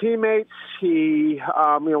relating to teammates.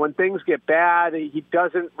 When things get bad, he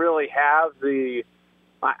doesn't really have the,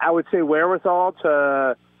 I would say, wherewithal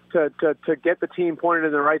to get the team pointed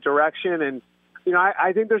in the right direction. And,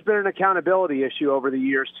 I think there's been an accountability issue over the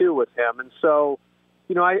years, too, with him. And so,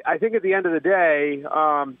 I think at the end of the day,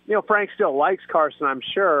 Frank still likes Carson, I'm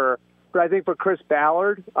sure. But I think for Chris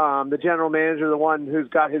Ballard, the general manager, the one who's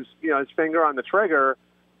got his finger on the trigger,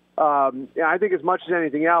 I think as much as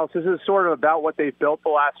anything else, this is sort of about what they've built the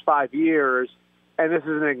last 5 years, and this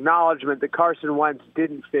is an acknowledgement that Carson Wentz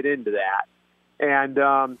didn't fit into that.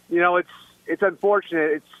 And, it's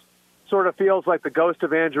unfortunate. It sort of feels like the ghost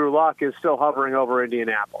of Andrew Luck is still hovering over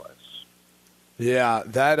Indianapolis. Yeah,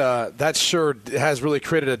 that sure has really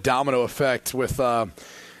created a domino effect with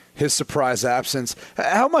his surprise absence.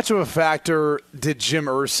 How much of a factor did Jim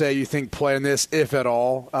Irsay, you think, play in this, if at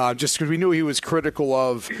all? Just because we knew he was critical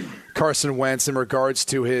of Carson Wentz in regards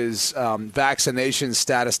to his vaccination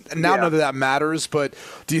status. Now none of that matters, but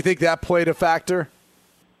do you think that played a factor?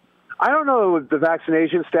 I don't know what the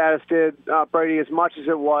vaccination status did, Brady, as much as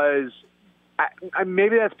it was.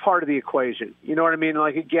 Maybe that's part of the equation. You know what I mean?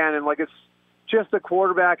 It's just the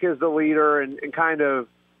quarterback is the leader and kind of,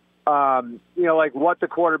 what the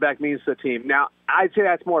quarterback means to the team. Now, I'd say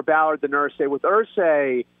that's more Ballard than Irsay. With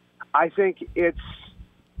Irsay, I think it's,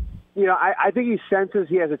 I think he senses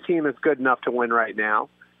he has a team that's good enough to win right now.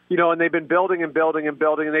 And they've been building and building and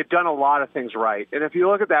building, and they've done a lot of things right. And if you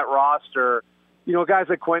look at that roster, guys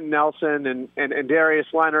like Quentin Nelson and Darius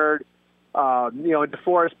Leonard, and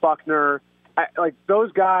DeForest Buckner,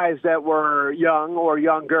 those guys that were young or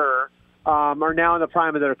younger are now in the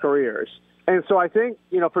prime of their careers. And so I think,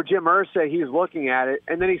 for Jim Irsay, he's looking at it,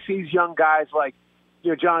 and then he sees young guys like,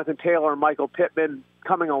 Jonathan Taylor and Michael Pittman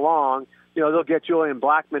coming along. They'll get Julian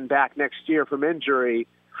Blackmon back next year from injury.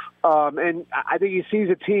 And I think he sees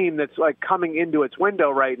a team that's, coming into its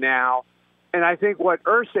window right now. And I think what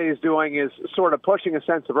Irsay is doing is sort of pushing a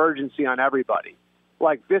sense of urgency on everybody.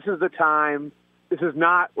 This is the time. This is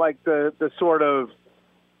not, the sort of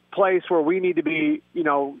place where we need to be,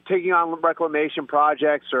 taking on reclamation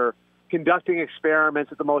projects or conducting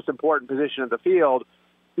experiments at the most important position of the field.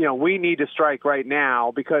 We need to strike right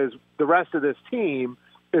now because the rest of this team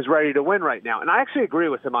is ready to win right now. And I actually agree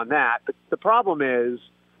with him on that. But the problem is,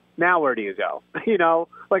 now where do you go?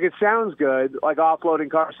 It sounds good,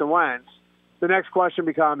 offloading Carson Wentz. The next question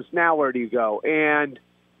becomes, now where do you go? And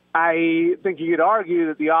I think you could argue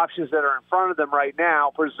that the options that are in front of them right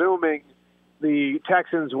now, presuming the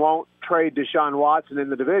Texans won't trade Deshaun Watson in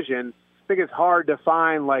the division, I think it's hard to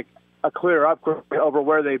find, a clear upgrade over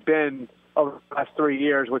where they've been over the last 3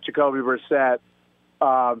 years with Jacoby Brissett,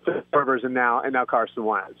 Philip Rivers, and now Carson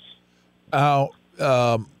Wentz.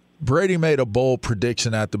 Brady made a bold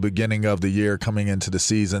prediction at the beginning of the year coming into the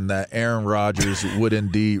season that Aaron Rodgers would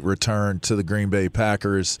indeed return to the Green Bay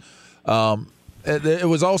Packers. It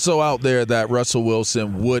was also out there that Russell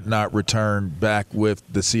Wilson would not return back with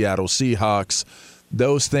the Seattle Seahawks.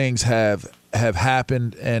 Those things have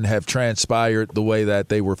happened and have transpired the way that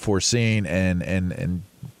they were foreseen and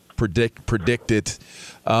predicted.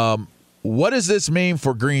 What does this mean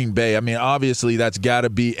for Green Bay? I mean, obviously that's got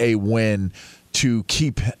to be a win to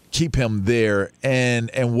keep him there. And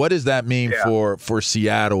what does that mean for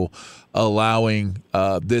Seattle, allowing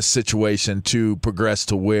this situation to progress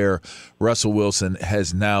to where Russell Wilson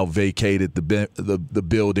has now vacated the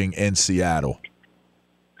building in Seattle?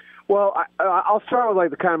 Well, I'll start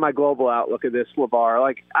with kind of my global outlook of this,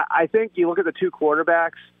 LeVar. I think you look at the two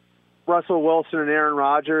quarterbacks, Russell Wilson and Aaron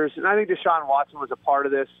Rodgers, and I think Deshaun Watson was a part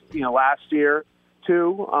of this, last year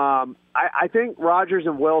too. I think Rodgers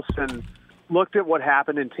and Wilson looked at what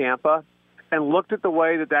happened in Tampa and looked at the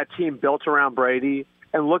way that team built around Brady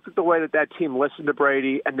and looked at the way that team listened to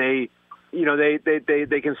Brady, and they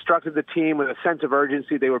constructed the team with a sense of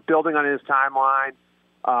urgency. They were building on his timeline.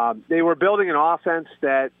 They were building an offense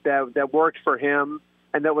that worked for him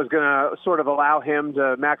and that was going to sort of allow him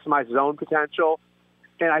to maximize his own potential.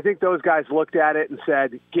 And I think those guys looked at it and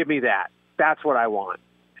said, give me that. That's what I want.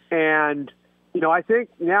 And, I think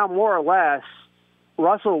now more or less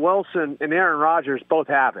Russell Wilson and Aaron Rodgers both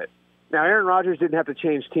have it. Now, Aaron Rodgers didn't have to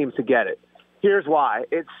change teams to get it. Here's why.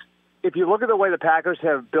 It's if you look at the way the Packers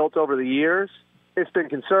have built over the years, it's been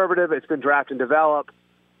conservative. It's been draft and develop.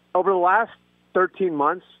 Over the last 13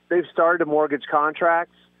 months, they've started to mortgage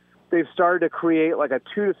contracts. They've started to create like a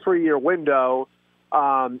 2 to 3 year window,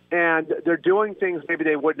 and they're doing things maybe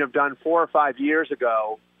they wouldn't have done 4 or 5 years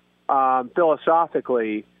ago,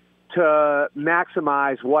 philosophically, to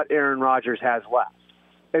maximize what Aaron Rodgers has left.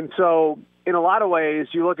 And so in a lot of ways,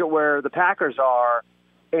 you look at where the Packers are,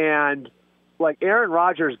 and like Aaron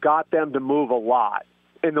Rodgers got them to move a lot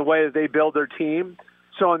in the way that they build their team.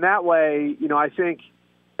 So in that way, I think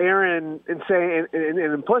Aaron, and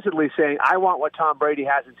implicitly saying, I want what Tom Brady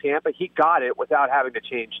has in Tampa, he got it without having to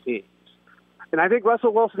change teams. And I think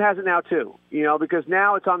Russell Wilson has it now too, because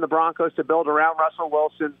now it's on the Broncos to build around Russell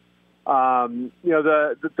Wilson.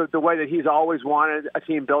 The way that he's always wanted a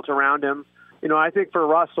team built around him. I think for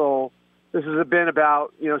Russell, this has been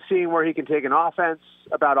about, seeing where he can take an offense,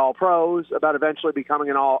 about all pros, about eventually becoming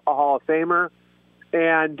a Hall of Famer.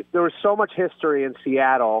 And there was so much history in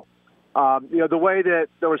Seattle. The way that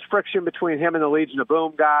there was friction between him and the Legion of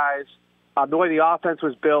Boom guys, the way the offense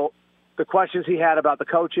was built, the questions he had about the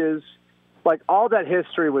coaches, like all that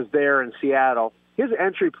history was there in Seattle. His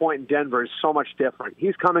entry point in Denver is so much different.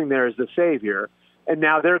 He's coming there as the savior, and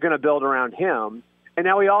now they're going to build around him. And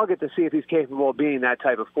now we all get to see if he's capable of being that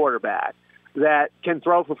type of quarterback that can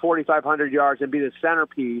throw for 4,500 yards and be the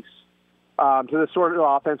centerpiece to the sort of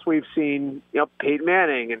offense we've seen, Peyton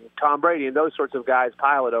Manning and Tom Brady and those sorts of guys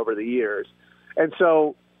pilot over the years. And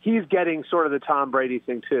so he's getting sort of the Tom Brady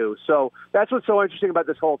thing too. So that's what's so interesting about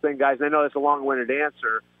this whole thing, guys. And I know that's a long-winded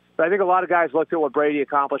answer, but I think a lot of guys looked at what Brady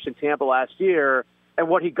accomplished in Tampa last year and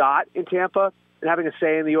what he got in Tampa and having a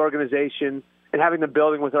say in the organization and having them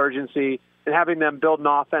building with urgency and having them build an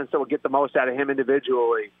offense that would get the most out of him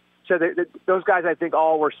individually. So those guys, I think,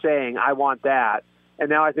 all were saying, I want that. And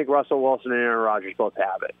now I think Russell Wilson and Aaron Rodgers both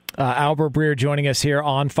have it. Albert Breer joining us here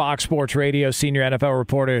on Fox Sports Radio, senior NFL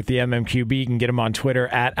reporter at the MMQB. You can get him on Twitter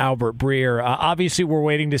at Albert Breer. Obviously, we're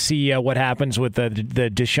waiting to see what happens with the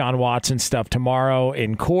Deshaun Watson stuff tomorrow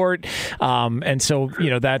in court. And so,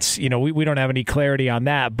 that's, we don't have any clarity on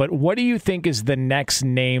that. But what do you think is the next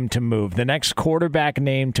name to move? The next quarterback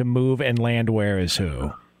name to move and land where is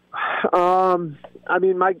who?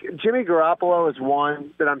 Jimmy Garoppolo is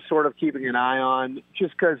one that I'm sort of keeping an eye on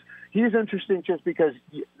just because he's interesting just because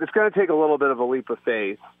it's going to take a little bit of a leap of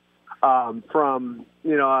faith from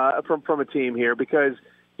a team here because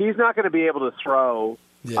he's not going to be able to throw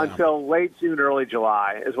until late June, early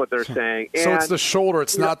July is what they're saying. So it's the shoulder.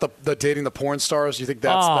 It's not the dating the porn stars. You think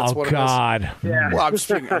that's what God. it is? Yeah. Well, I'm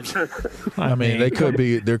speaking.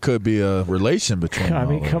 There could be a relation between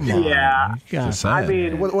them. Come on. Yeah.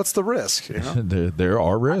 What's the risk? There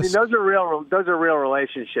are risks. Those are real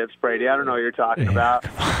relationships, Brady. I don't know what you're talking about.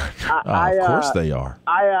 Of course they are.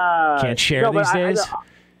 Can't share these days.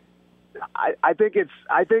 I think it's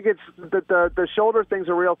the shoulder thing's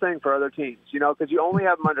a real thing for other teams, because you only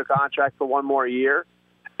have them under contract for one more year,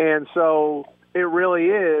 and so it really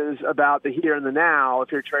is about the here and the now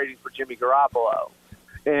if you're trading for Jimmy Garoppolo,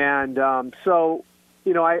 and I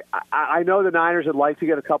know the Niners would like to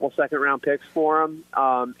get a couple second-round picks for him,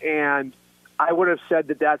 and I would have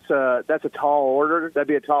said that's a tall order. That'd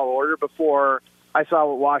be a tall order before I saw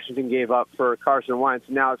what Washington gave up for Carson Wentz.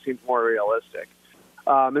 Now it seems more realistic.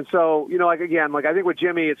 And so, I think with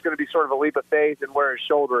Jimmy, it's going to be sort of a leap of faith in where his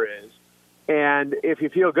shoulder is. And if you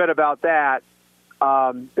feel good about that,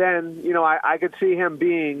 then, I could see him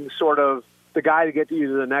being sort of the guy to get you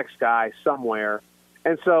to the next guy somewhere.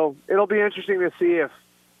 And so it'll be interesting to see if,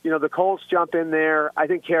 the Colts jump in there. I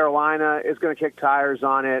think Carolina is going to kick tires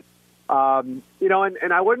on it. And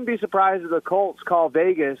I wouldn't be surprised if the Colts call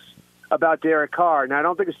Vegas about Derek Carr. Now, I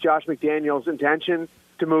don't think it's Josh McDaniels' intention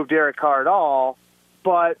to move Derek Carr at all.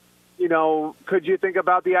 But, could you think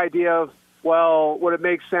about the idea of, would it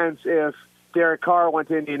make sense if Derek Carr went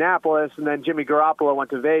to Indianapolis and then Jimmy Garoppolo went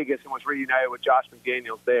to Vegas and was reunited with Josh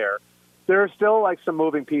McDaniels there? There are still, some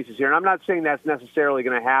moving pieces here. And I'm not saying that's necessarily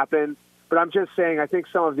going to happen, but I'm just saying I think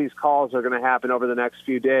some of these calls are going to happen over the next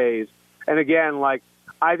few days. And again,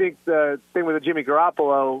 I think the thing with the Jimmy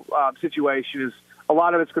Garoppolo situation is a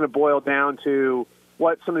lot of it's going to boil down to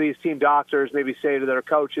what some of these team doctors maybe say to their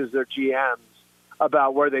coaches, their GMs,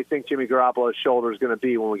 about where they think Jimmy Garoppolo's shoulder is going to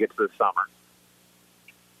be when we get to the summer.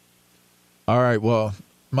 All right. Well,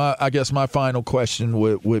 I guess my final question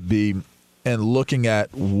would be, and looking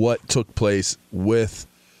at what took place with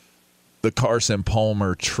the Carson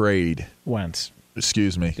Palmer trade. Wentz.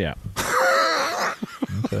 Excuse me. Yeah.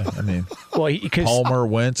 Okay. Palmer,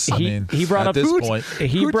 Wentz. He brought at up this point.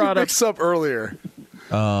 Who'd you mix up earlier?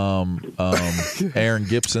 Aaron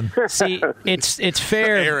Gibson. See, it's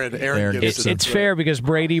fair. Aaron Gibson. It's fair because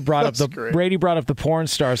Brady brought up the porn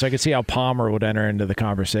star, so I could see how Palmer would enter into the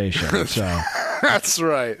conversation. So that's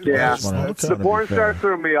right. Yeah, the porn star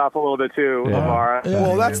threw me off a little bit too, LeVar. Yeah.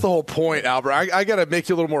 Well, that's the whole point, Albert. I got to make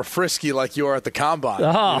you a little more frisky, like you are at the combine.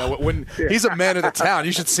 Oh. You know, when he's a man of the town,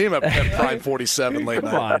 you should see him at Prime 47 late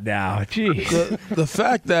night. Come on now, jeez. The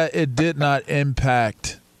fact that it did not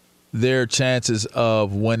impact their chances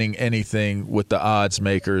of winning anything with the odds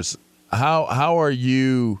makers. How are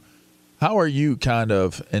you kind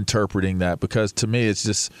of interpreting that? Because to me, it's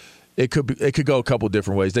just it could go a couple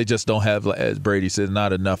different ways. They just don't have, as Brady said,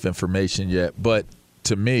 not enough information yet. But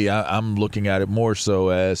to me, I'm looking at it more so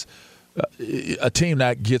as a team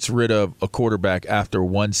that gets rid of a quarterback after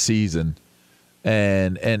one season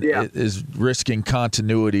and it is risking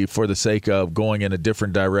continuity for the sake of going in a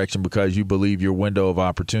different direction because you believe your window of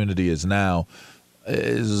opportunity is now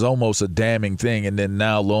is almost a damning thing. And then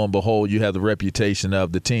now, lo and behold, you have the reputation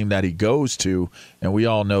of the team that he goes to, and we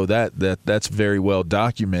all know that's very well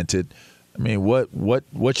documented. I mean,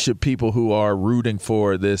 what should people who are rooting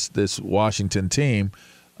for this Washington team,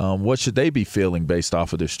 what should they be feeling based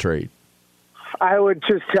off of this trade? I would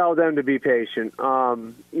just tell them to be patient.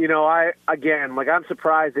 I'm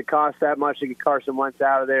surprised it cost that much to get Carson Wentz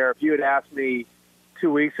out of there. If you had asked me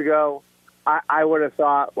 2 weeks ago, I would have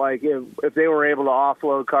thought, like, if they were able to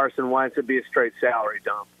offload Carson Wentz, it'd be a straight salary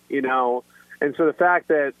dump, you know? And so the fact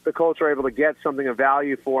that the Colts are able to get something of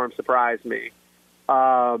value for him surprised me.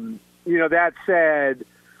 That said,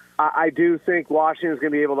 I do think Washington's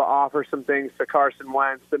going to be able to offer some things to Carson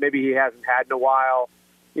Wentz that maybe he hasn't had in a while.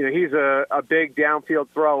 You know, he's a big downfield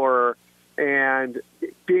thrower, and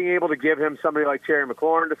being able to give him somebody like Terry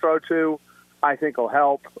McLaurin to throw to, I think will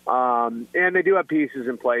help. And they do have pieces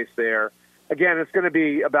in place there. Again, it's going to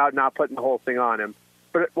be about not putting the whole thing on him.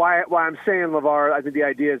 But why I'm saying, LeVar, I think the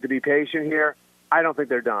idea is to be patient here. I don't think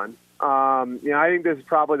they're done. I think this is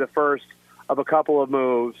probably the first of a couple of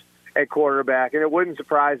moves at quarterback, and it wouldn't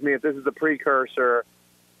surprise me if this is the precursor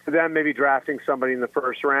to them maybe drafting somebody in the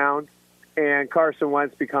first round, and Carson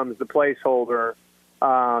Wentz becomes the placeholder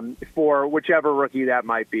for whichever rookie that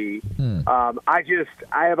might be. I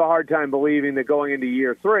have a hard time believing that going into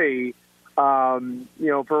year three, for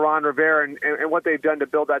Ron Rivera and what they've done to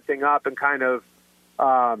build that thing up and kind of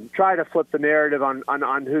try to flip the narrative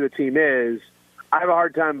on who the team is, I have a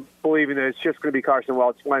hard time believing that it's just going to be Carson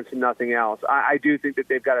Wentz and nothing else. I do think that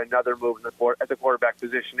they've got another move at the quarterback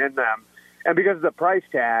position in them. And because of the price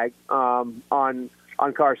tag on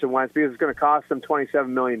Carson Wentz, because it's going to cost them $27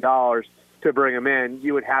 million to bring him in,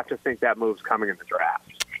 you would have to think that move's coming in the draft.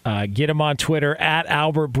 Get him on Twitter at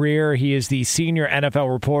Albert Breer. He is the senior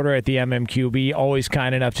NFL reporter at the MMQB. Always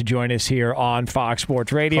kind enough to join us here on Fox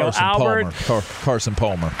Sports Radio. Carson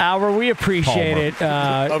Palmer. Albert, we appreciate it.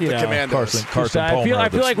 Of the Commandos. Carson Palmer. I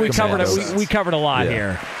feel like we covered a lot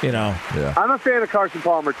here. You know. Yeah. I'm a fan of Carson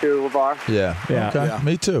Palmer too, LeVar. Yeah. Okay. Yeah.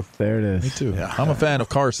 Me too. There it is. Me too. Yeah. I'm a fan of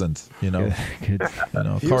Carson's. Good.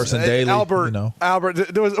 Carson Daly. Albert.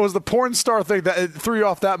 Albert, was the porn star thing that it threw you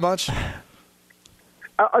off that much?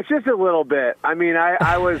 Just a little bit. I mean,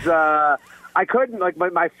 I was I couldn't, like,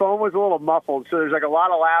 my phone was a little muffled, so there's like a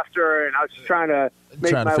lot of laughter, and I was just trying to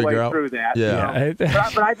make my way through that. Yeah.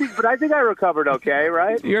 But I think I recovered okay,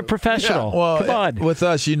 right? You're a professional. Yeah. Well, come on. With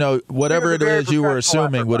us, whatever it is you were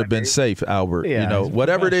assuming would have been safe, Albert. Yeah,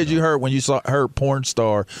 whatever it is you heard when you heard porn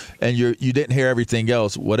star, and you didn't hear everything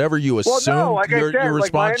else. Whatever you assumed your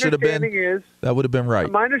response should have been, that would have been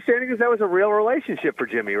right. My understanding is that was a real relationship for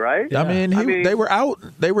Jimmy, right? Yeah. I mean, they were out.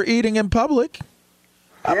 They were eating in public.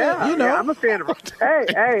 I'm a fan of.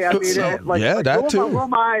 Hey, I mean, that too.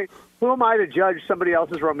 Who am I to judge somebody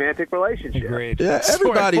else's romantic relationship? Agreed. Yeah,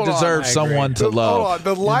 everybody deserves someone to love. Hold on,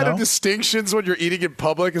 the line of distinctions when you're eating in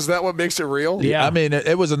public, is that what makes it real? Yeah, I mean,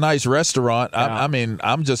 it was a nice restaurant. Yeah. I mean,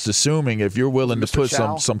 I'm just assuming if you're willing to put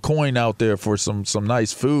some coin out there for some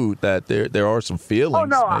nice food, that there are some feelings. Oh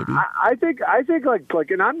no, maybe. I think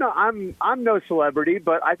like, and I'm no celebrity,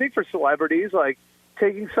 but I think for celebrities, like,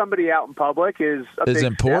 taking somebody out in public is a big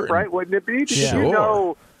important, step, right? Wouldn't it be? Because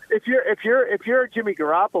sure. If you're Jimmy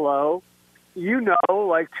Garoppolo,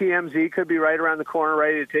 like TMZ could be right around the corner,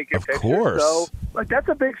 ready to take your picture. Of course. So, like, that's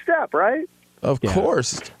a big step, right? Of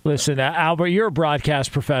course. Listen, Albert, you're a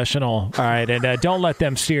broadcast professional, all right, and don't let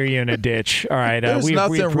them steer you in a ditch, all right? There's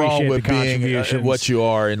nothing wrong with being what you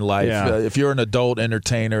are in life. Yeah. If you're an adult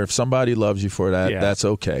entertainer, if somebody loves you for that, that's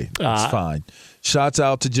okay. It's fine. Shouts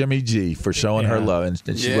out to Jimmy G for showing her love,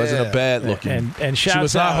 and she wasn't a bad looking. And she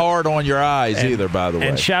was not hard on your eyes either, by the way.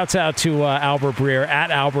 And shouts out to Albert Breer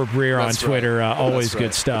at Albert Breer on Twitter. Always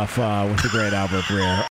good stuff with the great Albert Breer.